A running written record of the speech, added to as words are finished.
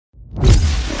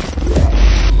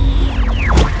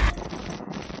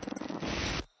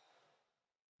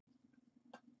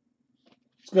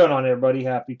What's going on, everybody?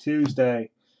 Happy Tuesday.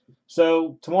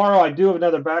 So tomorrow I do have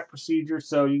another back procedure,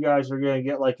 so you guys are going to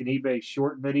get like an eBay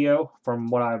short video from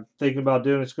what I'm thinking about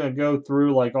doing. It's going to go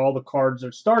through like all the cards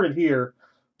that started here,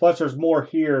 plus there's more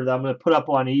here that I'm going to put up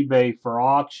on eBay for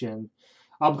auction.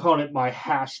 I'm calling it my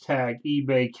hashtag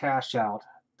eBay cash out.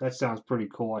 That sounds pretty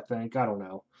cool, I think. I don't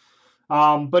know.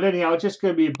 But anyhow, it's just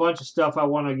going to be a bunch of stuff I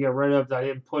want to get rid of that I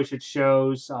didn't push at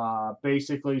shows,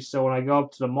 basically. So when I go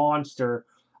up to the monster,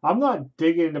 I'm not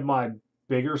digging into my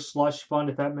bigger slush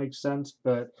fund, if that makes sense.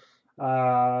 But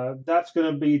that's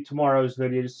going to be tomorrow's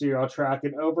video. Just so I'll track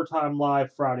it overtime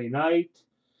live Friday night,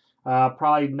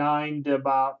 probably 9 to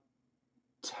about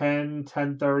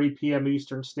 10:30 p.m.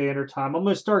 Eastern Standard Time. I'm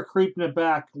going to start creeping it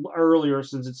back earlier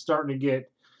since it's starting to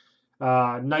get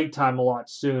nighttime a lot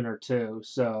sooner too.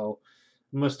 So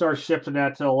I'm going to start shifting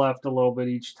that to the left a little bit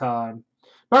each time.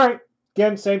 All right.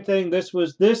 Again, same thing. This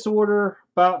was this order,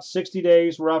 about 60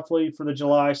 days roughly for the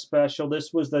July special.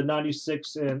 This was the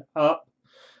 96 and up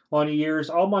on years.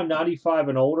 All my 95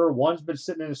 and older. One's been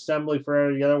sitting in assembly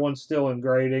forever. The other one's still in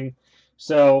grading.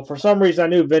 So for some reason, I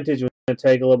knew vintage was going to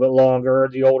take a little bit longer,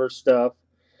 the older stuff.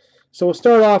 So we'll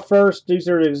start off first. These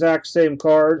are the exact same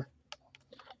card.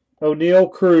 O'Neal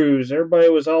Cruz. Everybody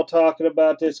was all talking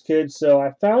about this kid, so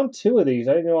I found two of these.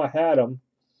 I didn't know I had them.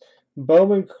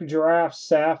 Bowman Giraffe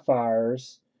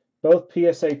Sapphires, both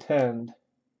PSA 10.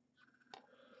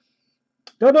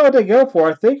 Don't know what they go for.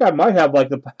 I think I might have like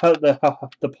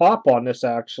the pop on this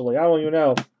actually. I don't even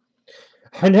know.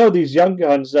 I know these young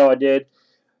guns though. I did,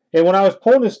 and when I was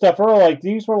pulling this stuff earlier, like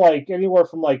these were like anywhere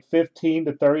from like $15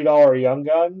 to $30 young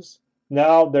guns.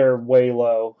 Now they're way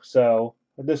low. So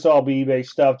this will all be eBay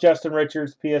stuff. Justin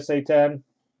Richards, PSA 10.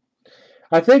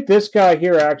 I think this guy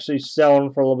here actually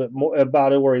selling for a little bit more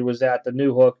about it where he was at, the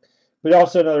new hook. But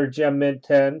also another Gem Mint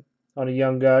 10 on a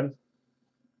young gun.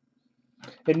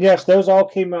 And yes, those all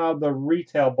came out of the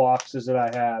retail boxes that I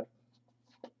had.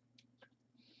 I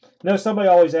know somebody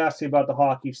always asks me about the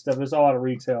hockey stuff. It's all out of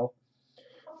retail.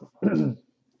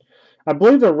 I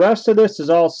believe the rest of this is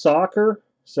all soccer.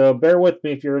 So bear with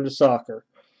me if you're into soccer.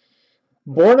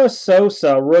 Borna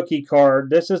Sosa rookie card.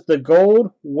 This is the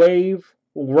Gold Wave,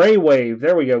 Ray Wave.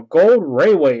 There we go. Gold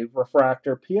Ray Wave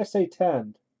refractor, PSA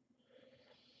 10.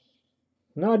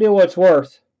 No idea what it's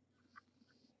worth.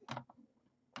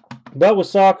 But with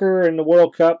soccer and the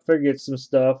World Cup, figure it's some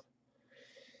stuff.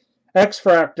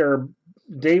 X-Fractor,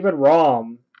 David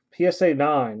Rahm, PSA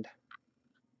 9.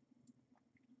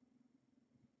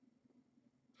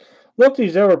 Look,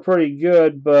 these over pretty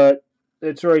good, but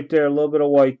it's right there. A little bit of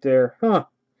white there. Huh.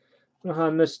 I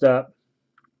missed that.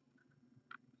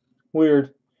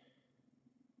 Weird.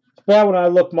 It's bad when I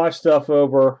look my stuff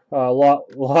over a lot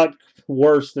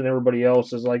worse than everybody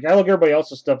else's. Like, I look everybody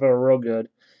else's stuff over real good.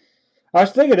 I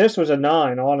was thinking this was a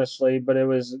 9, honestly, but it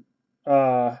was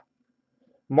Marco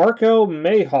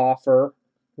Mayhofer,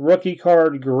 rookie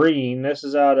card green. This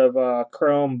is out of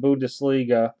Chrome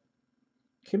Bundesliga.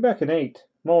 Came back an 8.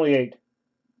 I'm only 8.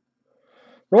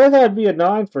 Really thought it'd be a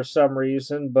 9 for some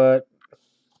reason, but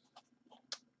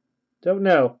don't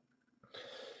know.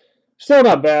 Still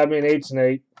not bad. I mean, 8's an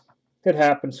 8. It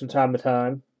happens from time to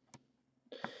time.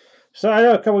 So I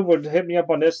know a couple people would hit me up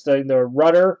on this thing. The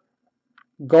Rudder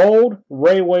Gold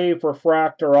Ray Wave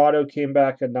Refractor Auto came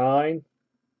back a 9.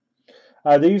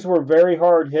 These were very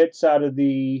hard hits out of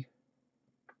the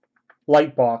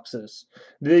light boxes.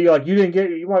 You didn't get,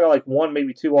 you might have like 1,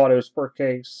 maybe 2 autos per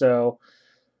case. So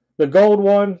the gold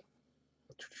one,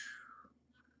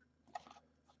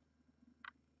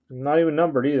 not even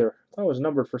numbered either. I thought it was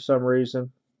numbered for some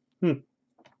reason.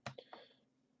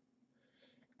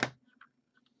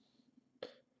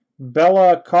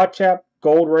 Bella Kotchap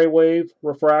Gold Ray Wave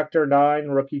Refractor 9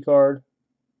 rookie card.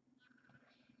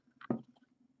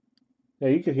 Yeah,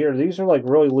 you can hear these are like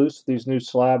really loose, these new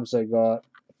slabs they got.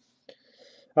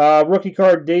 Rookie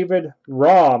card David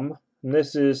Rahm. And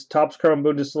this is Topps Chrome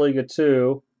Bundesliga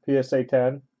 2, PSA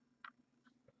 10.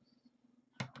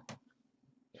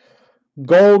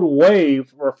 Gold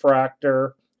Wave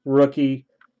Refractor rookie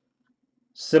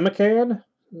Simakan?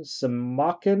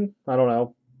 I don't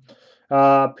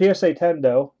know. PSA 10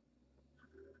 though.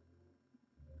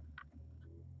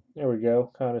 There we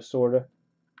go, kind of, sort of.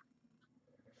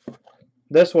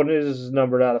 This one is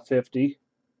numbered out of 50.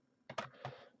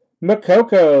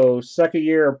 Makoko, second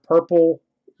year Purple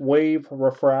Wave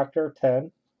Refractor,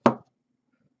 10.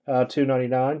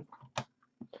 $2.99.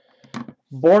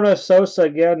 Borna Sosa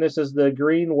again. This is the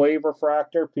Green Wave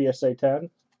Refractor, PSA 10.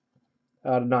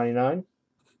 Out of 99.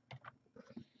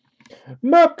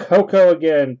 Makoko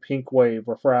again, Pink Wave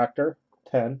Refractor,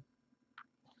 10.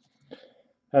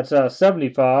 That's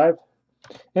 75.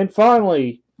 And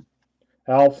finally,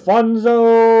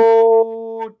 Alfonso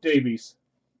Davies.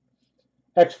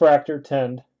 X-Fractor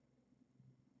 10.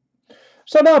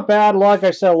 So not bad. Like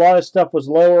I said, a lot of stuff was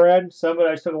lower end. Some of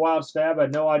it I took a wild stab. I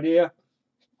had no idea.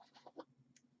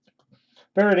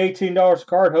 Fair at $18 a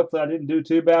card. Hopefully I didn't do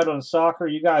too bad on the soccer.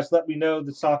 You guys let me know,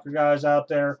 the soccer guys out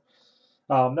there.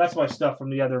 That's my stuff from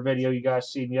the other video you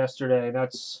guys seen yesterday.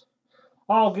 That's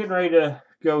all getting ready to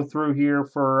go through here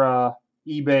for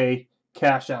eBay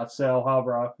cash out sale,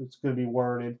 however it's going to be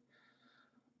worded.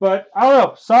 But I don't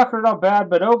know, soccer not bad,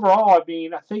 but overall, I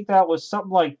mean, I think that was something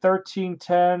like 13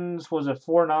 10s, was it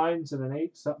 4 9s and an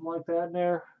 8, something like that in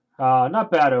there.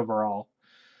 Not bad overall.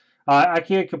 I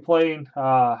can't complain.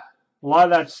 A lot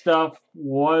of that stuff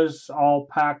was all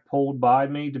pack pulled by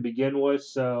me to begin with,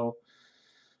 so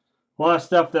a lot of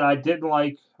stuff that I didn't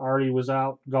like already was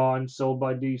out, gone, sold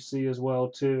by DC as well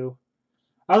too.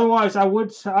 Otherwise, I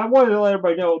wanted to let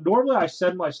everybody know. Normally, I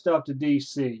send my stuff to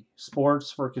DC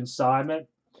Sports for consignment.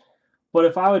 But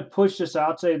if I would push this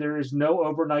out, say there is no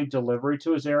overnight delivery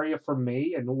to his area from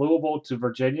me in Louisville to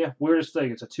Virginia. Weirdest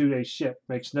thing, it's a 2-day ship.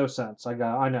 Makes no sense.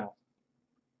 I know.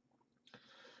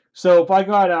 So if I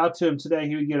got out to him today,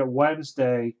 he would get it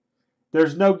Wednesday.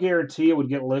 There's no guarantee it would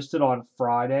get listed on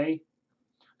Friday.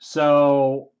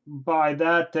 So by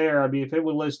that there, I mean, if it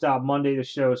would list out Monday, the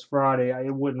show is Friday,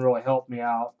 it wouldn't really help me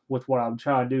out with what I'm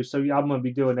trying to do. So yeah, I'm going to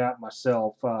be doing that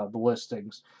myself, the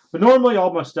listings. But normally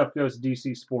all my stuff goes to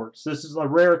DC Sports. This is a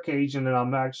rare occasion that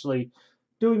I'm actually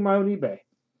doing my own eBay.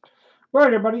 All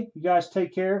right, everybody. You guys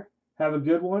take care. Have a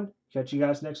good one. Catch you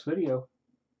guys next video.